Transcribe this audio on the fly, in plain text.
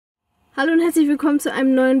Hallo und herzlich willkommen zu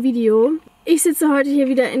einem neuen Video. Ich sitze heute hier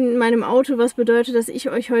wieder in meinem Auto, was bedeutet, dass ich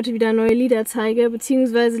euch heute wieder neue Lieder zeige,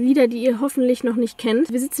 beziehungsweise Lieder, die ihr hoffentlich noch nicht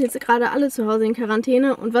kennt. Wir sitzen jetzt gerade alle zu Hause in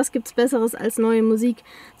Quarantäne und was gibt's Besseres als neue Musik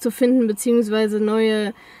zu finden, beziehungsweise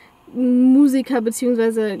neue Musiker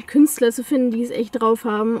beziehungsweise Künstler zu finden, die es echt drauf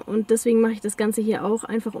haben, und deswegen mache ich das Ganze hier auch,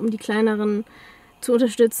 einfach um die kleineren zu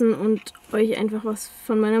unterstützen und euch einfach was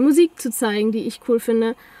von meiner Musik zu zeigen, die ich cool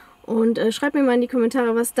finde. Und schreib mir mal in die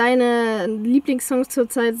Kommentare, was deine Lieblingssongs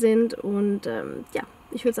zurzeit sind. Und ja,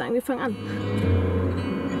 ich würde sagen, wir fangen an.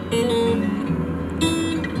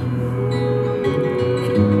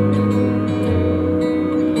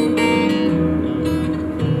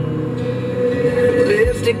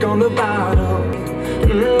 Lipstick on the bottle,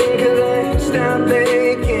 'cause I ain't stopped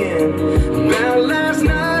thinking about last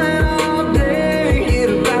night.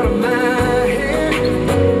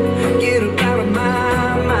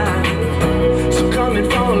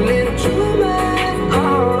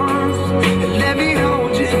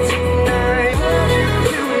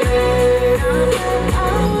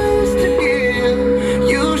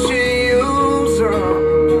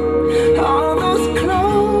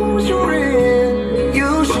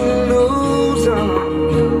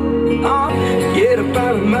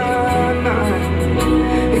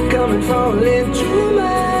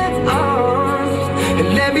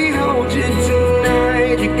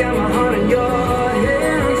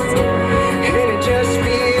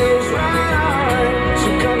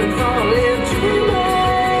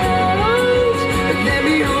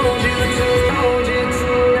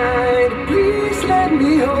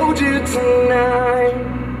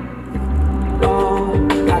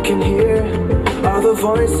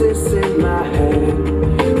 Voices in my head,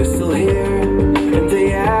 they're still here, and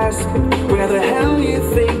they ask where the hell you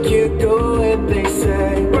think you're going. They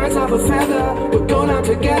say birds of a feather, we're going out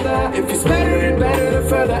together. It feels better and better the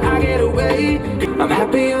further I get away. I'm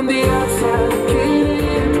happy on the outside, kidding,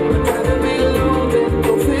 I'd rather be alone than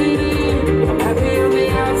go fading. I'm happy on the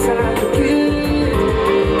outside, kidding,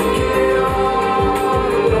 get all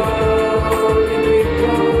the lonely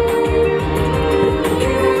people.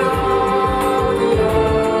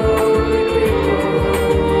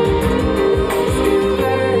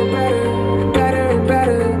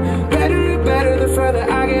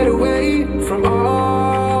 From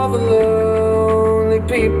all the lonely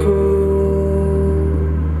people.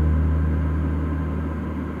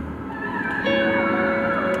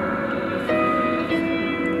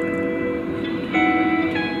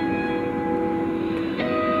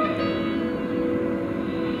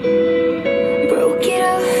 Broke it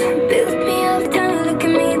up, built me up, don't look at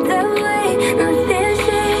me that way. Nothing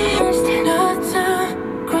changed,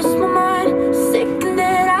 nothing crossed my mind. Sick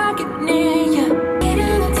that I get near you.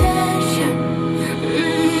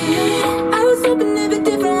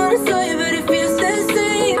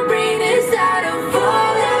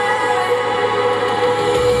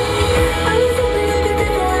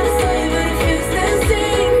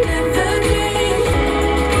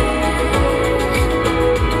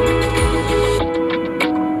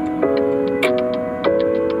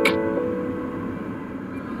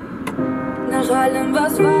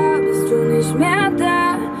 Was war, bist du nicht mehr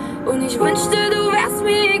da. Und ich wünschte, du wärst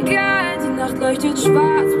mir egal. Die Nacht leuchtet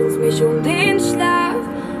schwarz, bringst mich um den Schlaf.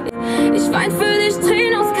 Ich wein für dich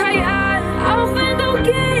Tränen aus Kajal. Auch wenn du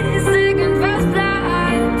gehst, irgendwas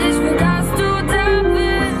bleibt. Ich will, dass du da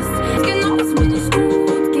bist. Genau, was mir nicht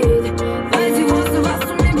gut geht, weil sie wusste, was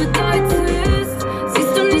du mir bedeutest.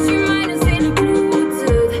 Siehst du nicht, wie meine Seele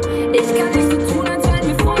blutet? Ich kann nicht so tun, als wären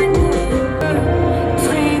wir Freunde.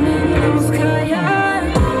 Tränen aus Kajal.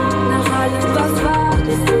 Was war,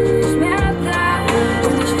 bist du nicht mehr da.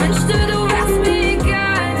 Und ich wünschte, du wärst mir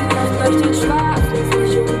egal. Die Nacht leuchtet schwarz, bringst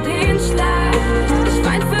mich um den Schlag. Ich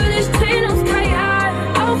wein für dich Tränen aus Kajal.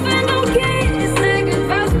 Auch wenn du gehst,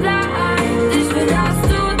 irgendwas bleibt. Ich will, dass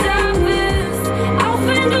du da bist. Auch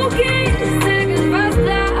wenn du gehst, irgendwas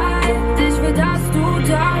bleibt. Ich will, dass du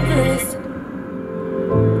da bist.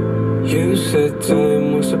 You said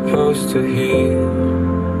time was supposed to heal.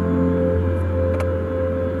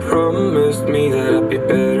 Promised me that I'd be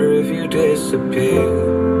better if you disappear.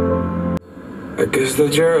 I guess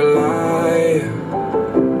that you're a liar,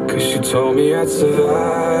 'cause you told me I'd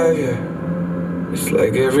survive, yeah. It's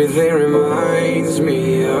like everything reminds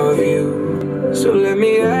me of you. So let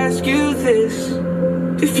me ask you this,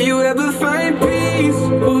 if you ever find peace,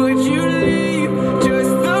 would you leave just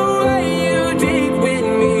the way you did with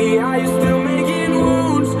me? Are you still making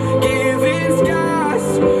wounds, giving scars,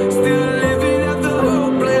 still living out the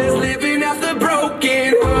hopeless, living out the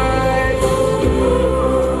broken heart,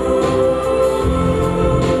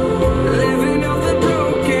 living out the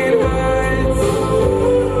broken heart?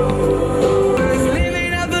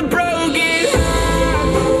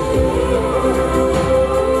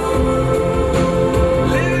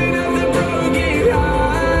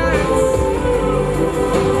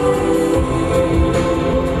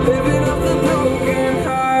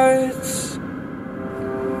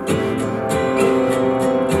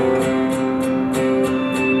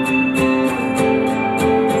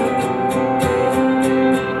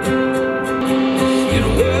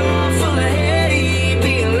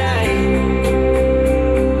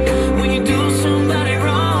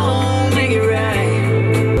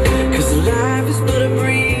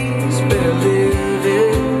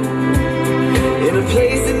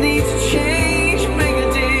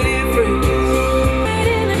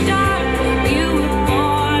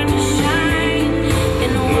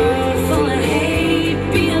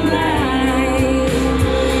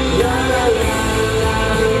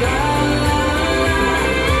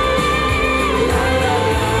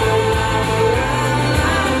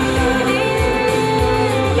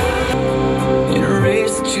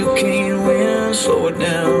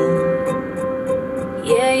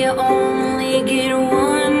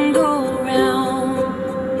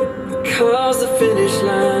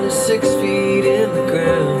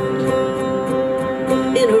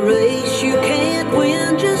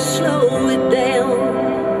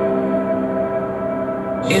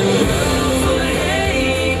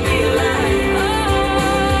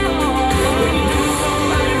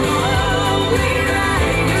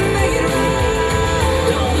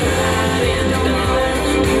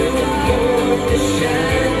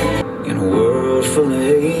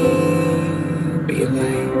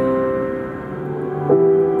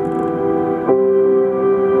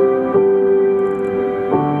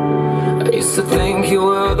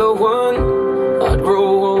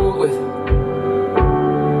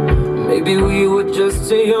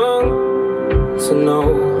 young to know.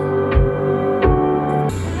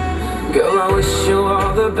 Girl, I wish you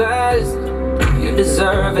all the best, you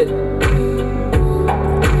deserve it.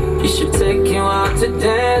 You should take you out to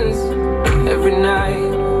dance every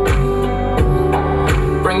night.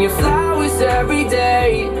 Bring you flowers every day,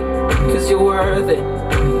 'cause you're worth it.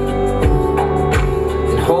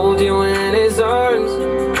 And hold you in his arms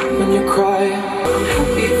when you cry. I'm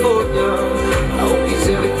happy for you, I hope he's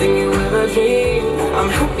everything you ever dreamed.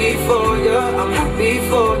 I'm happy for you, I'm happy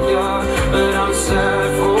for you, but I'm sad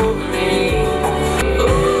for me.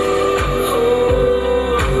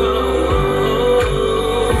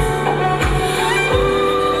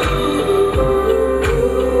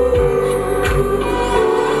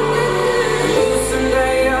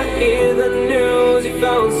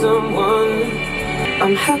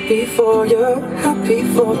 I'm happy for you, happy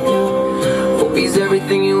for you. Hope he's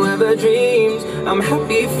everything you ever dreamed. I'm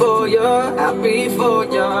happy for you,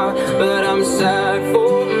 but I'm sad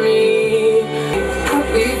for me.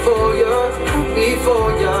 Happy for you,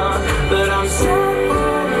 but I'm sad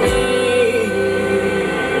for me.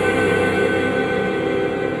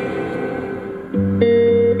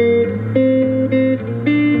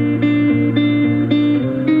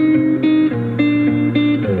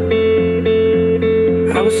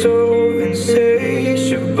 So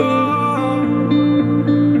insatiable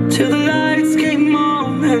till the lights came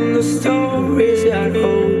on and the stories got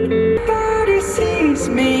old. Nobody sees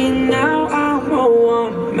me now, I'm a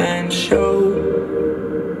one-man show.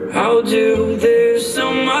 I'll do this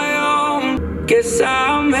on my own, guess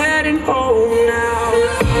I'm heading home now.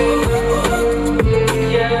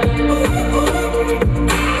 Yeah.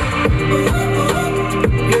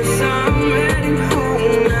 Guess I'm heading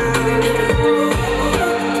home now.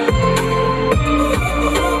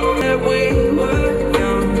 We were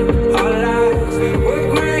young, our lives were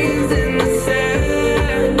grazed in the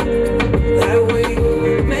sand. That we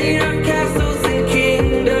made our castles and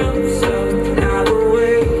kingdoms, so now the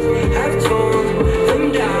waves have torn them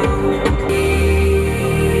down.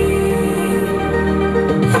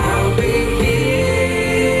 I'll be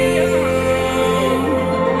here,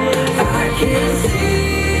 I can see.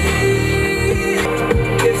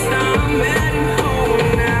 Guess I'm heading home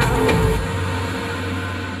now.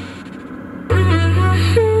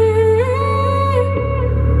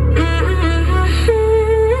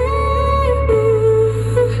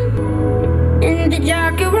 In the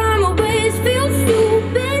jacket, I'm always feel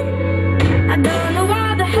stupid. I don't know why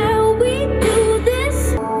the hell we do this.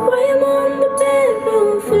 Why I'm on the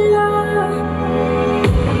bedroom floor.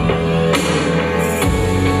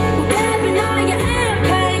 Grabbing all your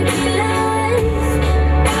airplane killers.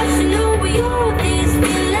 I should know we all these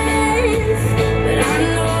feelings, but I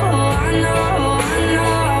know. I'm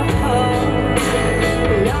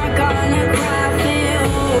not gonna cry for you.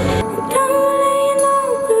 Don't laying on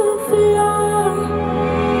the floor.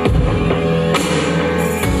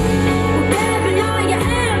 Grabbing all your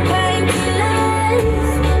airplane killers.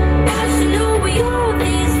 I should know we all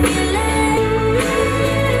these feelings.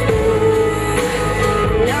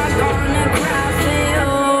 I'm not gonna cry for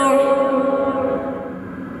you.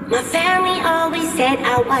 My family always said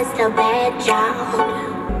I was the bad child,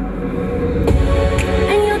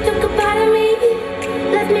 And you took a part of me,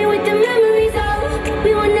 left me with the memories of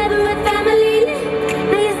we were never a family.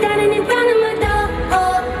 Now you're standing in front of my door.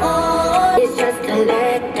 it's just a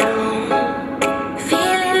letdown.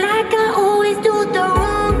 Feeling like I always do the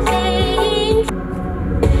wrong thing.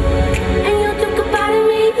 And you took a part of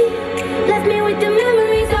me, left me with the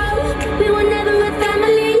memories of we were never a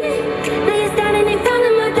family. Now you're standing in front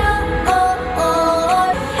of my door.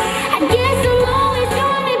 I guess I'm always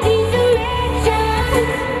trying to be some action,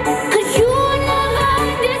 'cause you never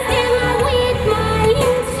understand my weak mind.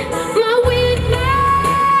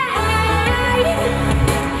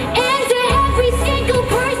 And to every single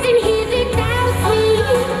person here that doubts me,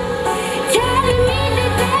 telling me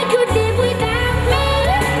that they could live without me.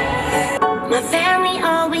 My family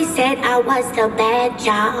always said I was the bad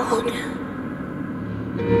child.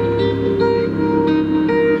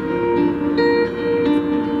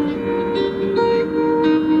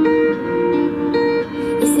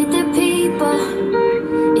 Is it the people?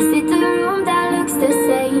 Is it the room that looks the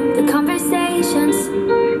same? The conversations?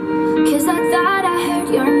 'Cause I thought I heard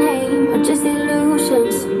your name, or just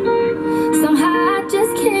illusions. Somehow I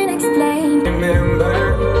just can't explain. Remember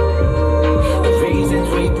the reasons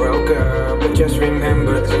we broke up, but just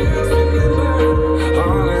remember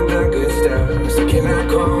all of the good stuff. So can I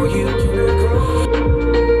call you?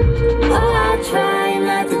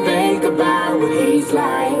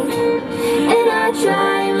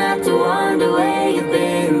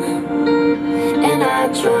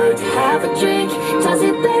 toss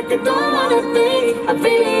it back, I don't wanna think. I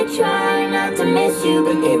really try not to miss you,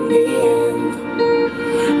 but in the end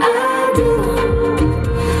I do,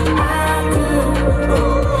 I do,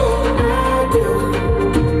 I do,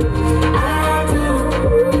 I do,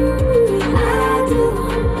 I do,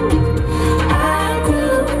 I do.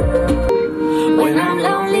 When I'm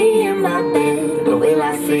lonely in my bed, but will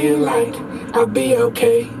I feel like I'll be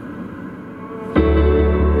okay?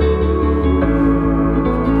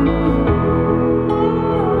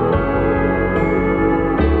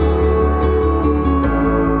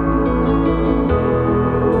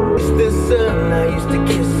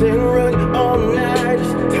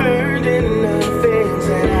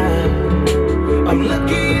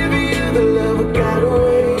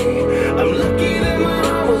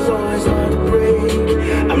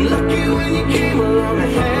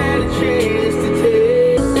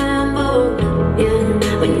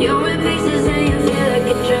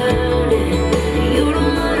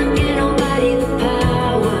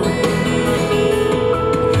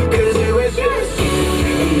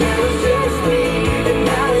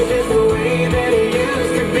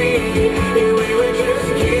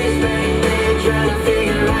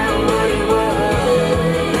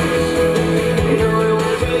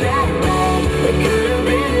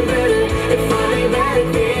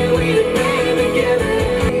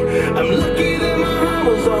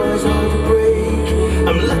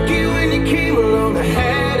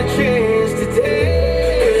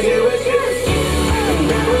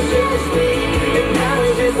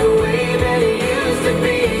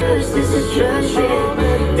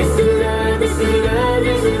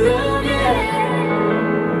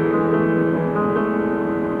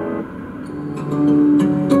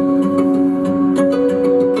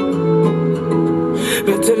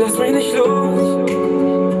 Bitte lass mich nicht los,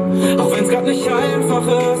 auch wenn's grad nicht einfach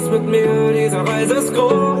ist mit mir, diese Reise ist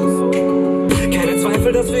groß. Keine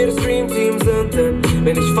Zweifel, dass wir das Dreamteam sind, denn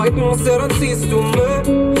wenn ich fighten muss, ja, dann ziehst du mit.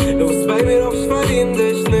 Du bist bei mir, doch ich verdien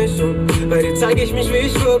dich nicht, und bei dir zeig ich mich, wie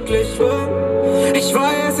ich wirklich bin. Ich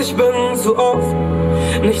weiß, ich bin zu oft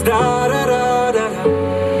nicht da,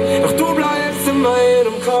 doch du bleibst in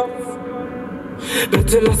meinem Kopf.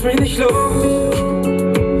 Bitte lass mich nicht los,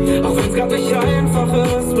 auch wenn's grad nicht einfach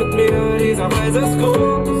ist mit mir, diese Reise ist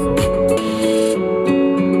groß.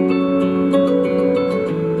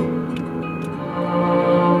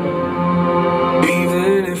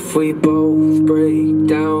 Even if we both break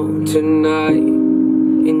down tonight,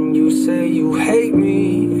 and you say you hate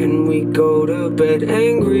me, and we go to bed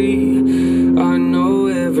angry, I know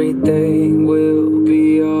everything will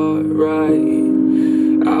be alright.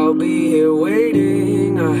 I'll be here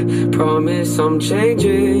waiting, I promise I'm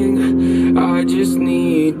changing. I just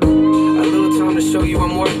need a little time to show you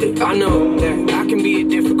I'm worth it. I know that I can be a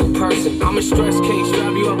difficult person, I'm a stress case,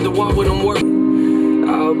 drive you up the wall when I'm working.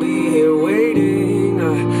 I'll be here waiting,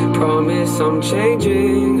 I promise I'm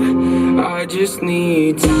changing. I just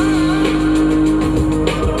need time.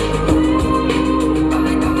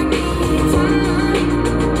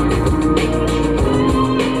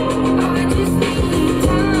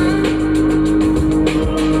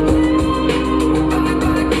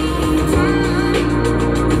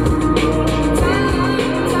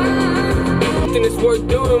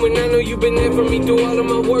 Been there for me through all of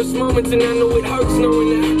my worst moments, and I know it hurts knowing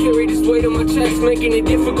that I carry this weight on my chest, making it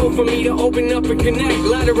difficult for me to open up and connect. A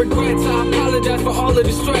lot of regrets, I apologize for all of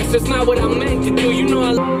the stress. That's not what I meant to do, you know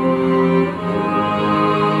I...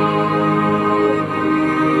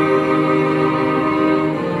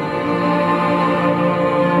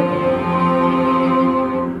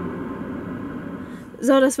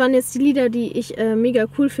 So, das waren jetzt die Lieder, die ich mega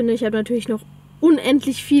cool finde. Ich habe natürlich noch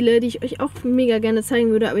unendlich viele, die ich euch auch mega gerne zeigen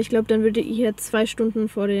würde, aber ich glaube, dann würdet ihr hier 2 Stunden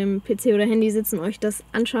vor dem PC oder Handy sitzen, euch das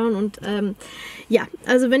anschauen, und ja,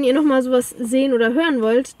 also wenn ihr nochmal sowas sehen oder hören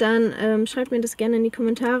wollt, dann schreibt mir das gerne in die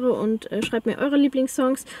Kommentare und schreibt mir eure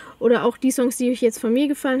Lieblingssongs oder auch die Songs, die euch jetzt von mir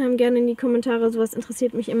gefallen haben, gerne in die Kommentare, sowas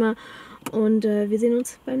interessiert mich immer, und wir sehen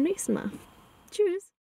uns beim nächsten Mal. Tschüss!